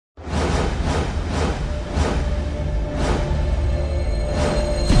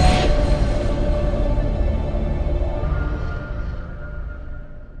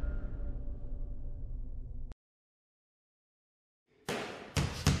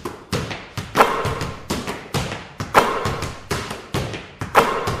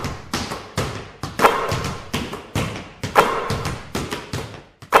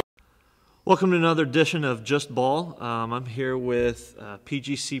Welcome to another edition of Just Ball. I'm here with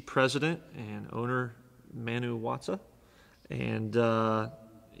PGC president and owner Mano Watsa, and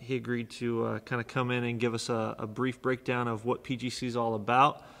he agreed to kind of come in and give us a brief breakdown of what PGC is all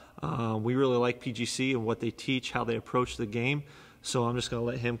about. We really like PGC and what they teach, how they approach the game, so I'm just going to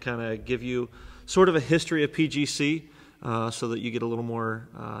let him kind of give you sort of a history of PGC so that you get a little more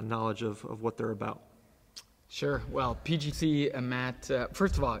knowledge of what they're about. Sure. Well, PGC, Matt.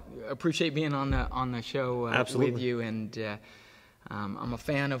 First of all, appreciate being on the show with you, and I'm a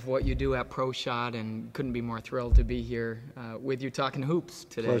fan of what you do at Pro Shot, and couldn't be more thrilled to be here with you talking hoops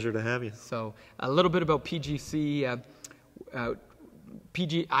today. Pleasure to have you. So, a little bit about PGC.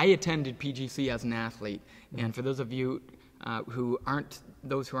 I attended PGC as an athlete, and for those of you who aren't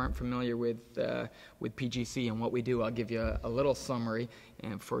familiar with PGC and what we do, I'll give you a little summary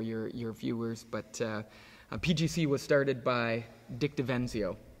and for your viewers, but. PGC was started by Dick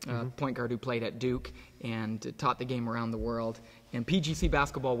DiVenzio, point guard who played at Duke and taught the game around the world. And PGC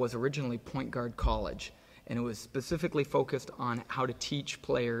basketball was originally point guard college, and it was specifically focused on how to teach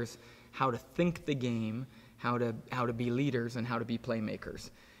players how to think the game, how to be leaders, and how to be playmakers.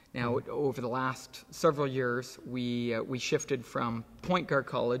 Now, over the last several years, we shifted from point guard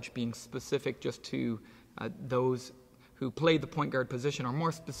college being specific just to those who play the point guard position, or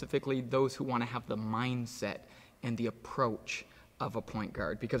more specifically, those who want to have the mindset and the approach of a point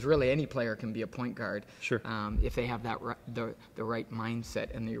guard. Because really, any player can be a point guard if they have that the right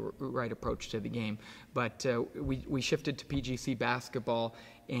mindset and the right approach to the game. But we shifted to PGC basketball,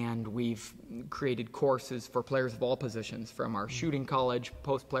 and we've created courses for players of all positions, from our shooting college,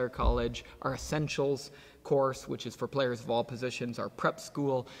 post-player college, our essentials course, which is for players of all positions, our prep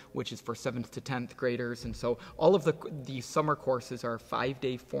school, which is for 7th to 10th graders. And so all of the summer courses, are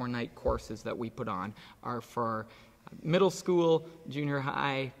 5-day, 4-night courses that we put on, are for middle school, junior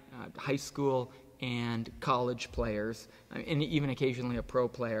high, high school, and college players, and even occasionally a pro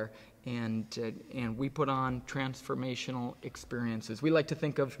player. And we put on transformational experiences. We like to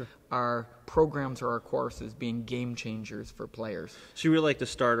think of our programs or our courses being game changers for players. So you really like to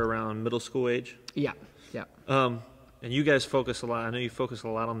start around middle school age? Yeah. And you guys focus a lot. I know you focus a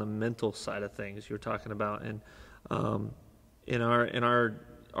lot on the mental side of things. You were talking about, and in our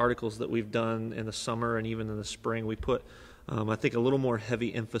articles that we've done in the summer and even in the spring, we put I think a little more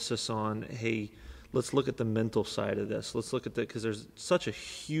heavy emphasis on, hey, let's look at the mental side of this. Let's look at because there's such a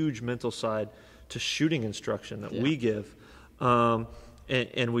huge mental side to shooting instruction that we give,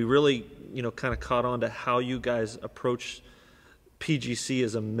 and we really kind of caught on to how you guys approach PGC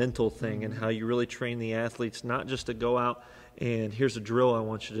as a mental thing, and how you really train the athletes not just to go out and here's a drill I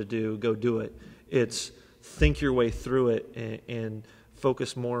want you to do, go do it. It's think your way through it and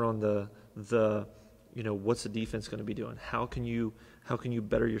focus more on the what's the defense going to be doing? How can you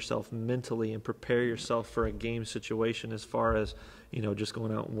better yourself mentally and prepare yourself for a game situation, as far as just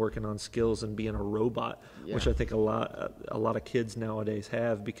going out and working on skills and being a robot, which I think a lot of kids nowadays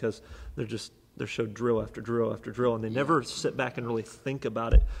have, because they're showed drill after drill after drill, and they never sit back and really think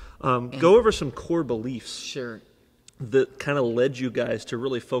about it. Go over some core beliefs that kind of led you guys to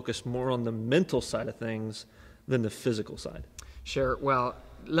really focus more on the mental side of things than the physical side. Sure. Well,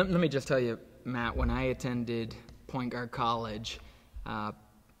 let me just tell you, Matt, when I attended point guard college,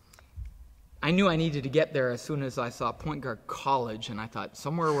 I knew I needed to get there as soon as I saw point guard college, and I thought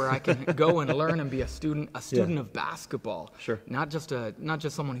somewhere where I can go and learn and be a student of basketball. Sure. Not just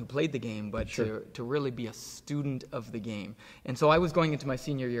someone who played the game, but to really be a student of the game. And so I was going into my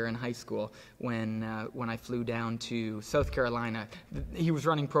senior year in high school when I flew down to South Carolina. He was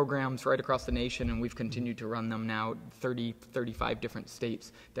running programs right across the nation, and we've continued to run them now, 35 different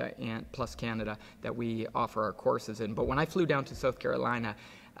states plus Canada, that we offer our courses in. But when I flew down to South Carolina,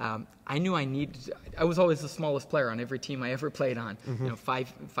 I knew I was always the smallest player on every team I ever played on.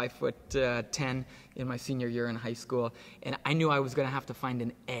 5'10" in my senior year in high school, and I knew I was going to have to find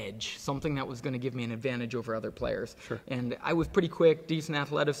an edge, something that was going to give me an advantage over other players. And I was pretty quick, decent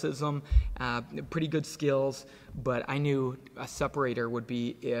athleticism, pretty good skills, but I knew a separator would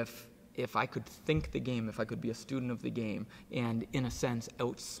be if I could think the game, if I could be a student of the game, and in a sense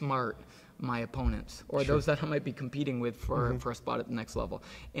outsmart my opponents, or those that I might be competing with for a spot at the next level.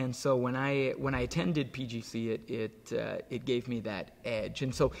 And so when I attended PGC, it gave me that edge.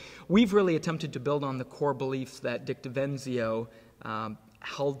 And so we've really attempted to build on the core beliefs that Dick DiVenzio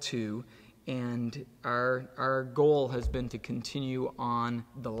held to, and our goal has been to continue on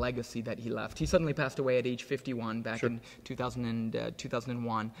the legacy that he left. He suddenly passed away at age 51 back in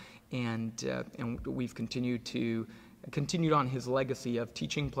 2001, and we've continued on his legacy of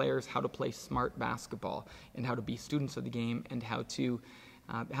teaching players how to play smart basketball and how to be students of the game, and how to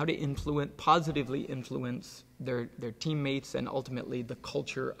how to positively influence their teammates and ultimately the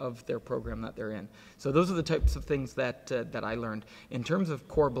culture of their program that they're in. So those are the types of things that I learned. In terms of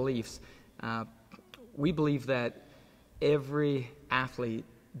core beliefs, we believe that every athlete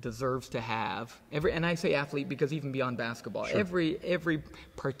deserves to have and I say athlete because even beyond basketball, sure. every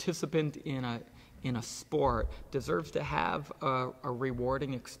participant in a sport deserves to have a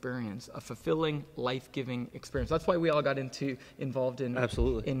rewarding experience, a fulfilling, life-giving experience. That's why we all got involved in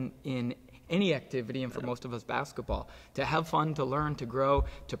absolutely in any activity, and for most of us, basketball. To have fun, to learn, to grow,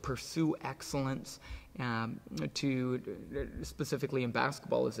 to pursue excellence, to specifically in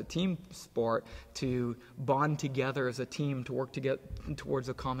basketball as a team sport, to bond together as a team, to work towards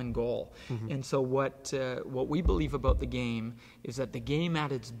a common goal. Mm-hmm. And so what we believe about the game is that the game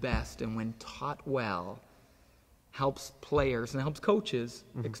at its best, and when taught well, helps players and helps coaches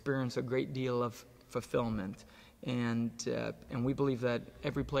mm-hmm. experience a great deal of fulfillment. And we believe that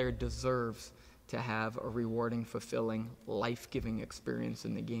every player deserves to have a rewarding, fulfilling, life-giving experience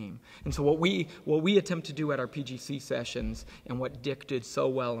in the game. And so what we attempt to do at our PGC sessions, and what Dick did so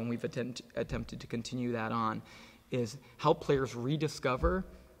well, and we've attempted to continue that on, is help players rediscover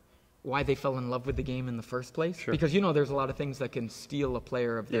why they fell in love with the game in the first place. Sure. Because there's a lot of things that can steal a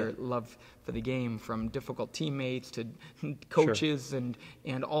player of their love for the game, from difficult teammates to coaches sure.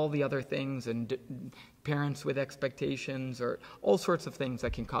 and all the other things, and parents with expectations, or all sorts of things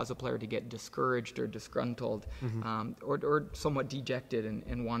that can cause a player to get discouraged or disgruntled, mm-hmm. Or somewhat dejected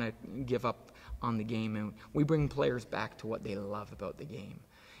and want to give up on the game. And we bring players back to what they love about the game.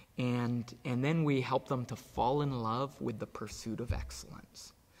 And then we help them to fall in love with the pursuit of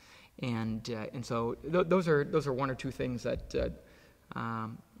excellence. And so those are one or two things that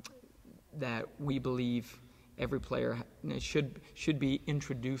we believe every player should be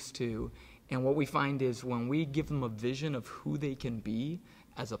introduced to. And what we find is when we give them a vision of who they can be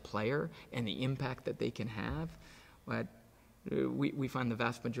as a player and the impact that they can have, we find the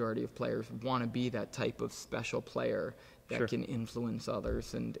vast majority of players want to be that type of special player that sure. can influence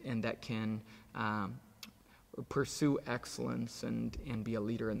others and that can pursue excellence and be a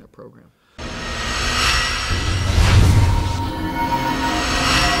leader in their program.